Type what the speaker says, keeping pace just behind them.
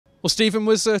Well, Stephen,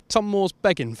 was Tom Moore's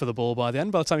begging for the ball by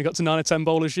the time he got to 9 or 10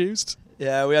 bowlers used?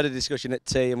 Yeah, we had a discussion at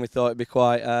tea and we thought it'd be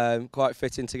quite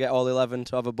fitting to get all 11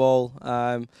 to have a ball.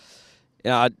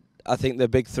 I think the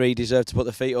big three deserve to put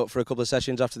their feet up for a couple of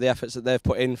sessions after the efforts that they've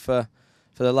put in for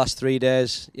the last 3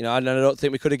 days. And I don't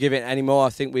think we could have given it any more. I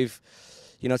think we've,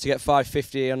 to get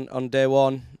 550 on day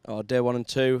one or day 1 and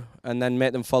 2, and then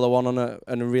make them follow on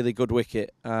a really good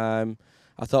wicket.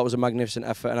 I thought it was a magnificent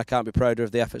effort, and I can't be prouder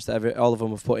of the efforts that all of them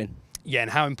have put in. Yeah,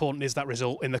 and how important is that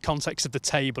result in the context of the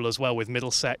table as well, with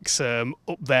Middlesex up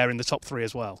there in the top 3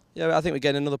 as well? Yeah, I think we're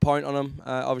getting another point on them.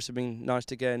 Obviously, been nice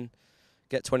to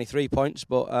get 23 points,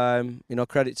 but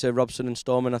credit to Robson and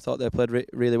Storman. I thought they played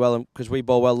really well because we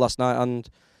bowled well last night and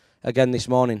again this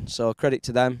morning. So credit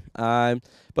to them.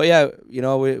 But yeah,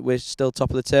 we're still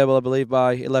top of the table, I believe,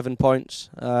 by 11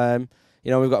 points. We've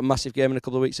got a massive game in a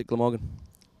couple of weeks at Glamorgan.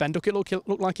 Ben Duckett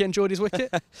looked like he enjoyed his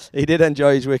wicket. He did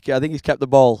enjoy his wicket. I think he's kept the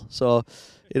ball. So,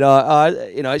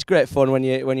 it's great fun when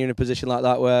you're in a position like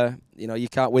that where you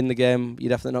can't win the game. You're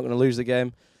definitely not going to lose the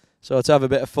game. So to have a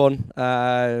bit of fun,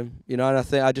 and I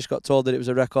think I just got told that it was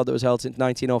a record that was held since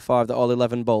 1905 that all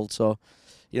 11 bowled. So,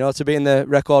 to be in the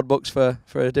record books for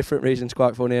a different reason is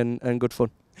quite funny and good fun.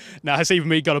 Now, Haseeb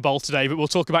Hameed got a bowl today, but we'll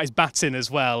talk about his batting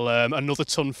as well. Another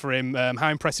ton for him. How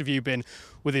impressive have you been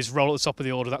with his role at the top of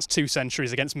the order? That's 2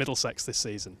 centuries against Middlesex this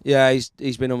season. Yeah,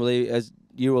 he's been unbelievable. As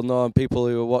you will know, and people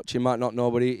who are watching might not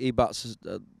know, but he bats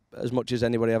as much as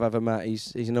anybody I've ever met.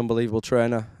 He's an unbelievable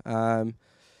trainer.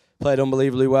 Played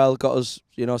unbelievably well. Got us,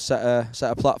 set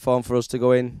a platform for us to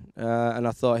go in. And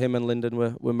I thought him and Lyndon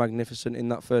were magnificent in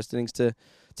that first innings to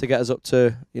get us up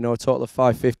to a total of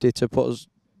 550 to put us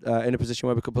in a position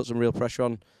where we could put some real pressure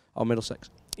on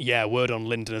Middlesex. Yeah, word on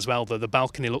Lyndon as well. The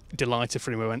balcony looked delighted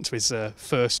for him. We went to his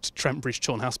first Trent Bridge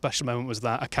tour, and how special moment was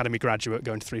that? Academy graduate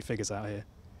going to 3 figures out here.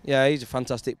 Yeah, he's a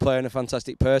fantastic player and a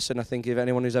fantastic person. I think if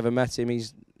anyone who's ever met him,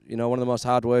 he's one of the most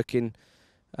hard-working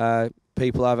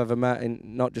people I've ever met,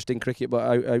 not just in cricket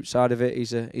but outside of it.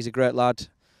 He's a great lad,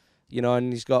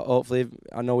 and he's got, hopefully,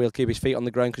 I know he'll keep his feet on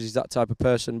the ground because he's that type of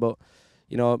person, but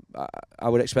I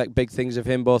would expect big things of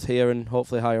him both here and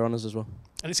hopefully higher honours as well.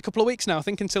 And it's a couple of weeks now, I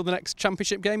think, until the next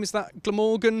championship game. Is that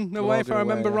Glamorgan away, if I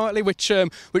remember rightly, which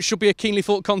should be a keenly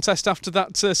fought contest after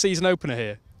that season opener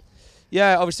here?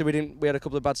 Yeah, obviously we had a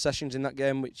couple of bad sessions in that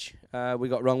game, which we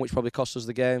got wrong, which probably cost us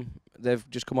the game. They've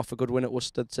just come off a good win at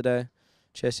Worcester today,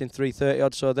 chasing 330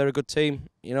 odd, so they're a good team,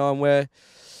 and we're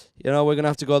going to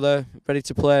have to go there ready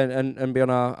to play and be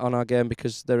on our game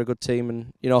because they're a good team,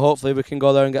 and hopefully we can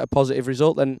go there and get a positive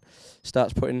result. Then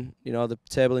starts putting the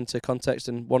table into context,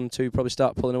 and 1 and 2 probably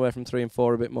start pulling away from 3 and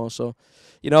 4 a bit more. So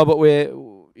but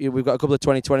we've got a couple of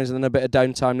 2020s and then a bit of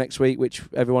downtime next week, which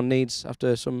everyone needs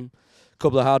after some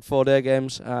couple of hard 4-day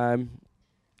games. And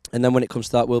then when it comes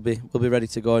to that, we'll be ready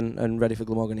to go and ready for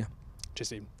Glamorgan. Yeah. Cheers,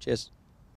 Steve. Cheers.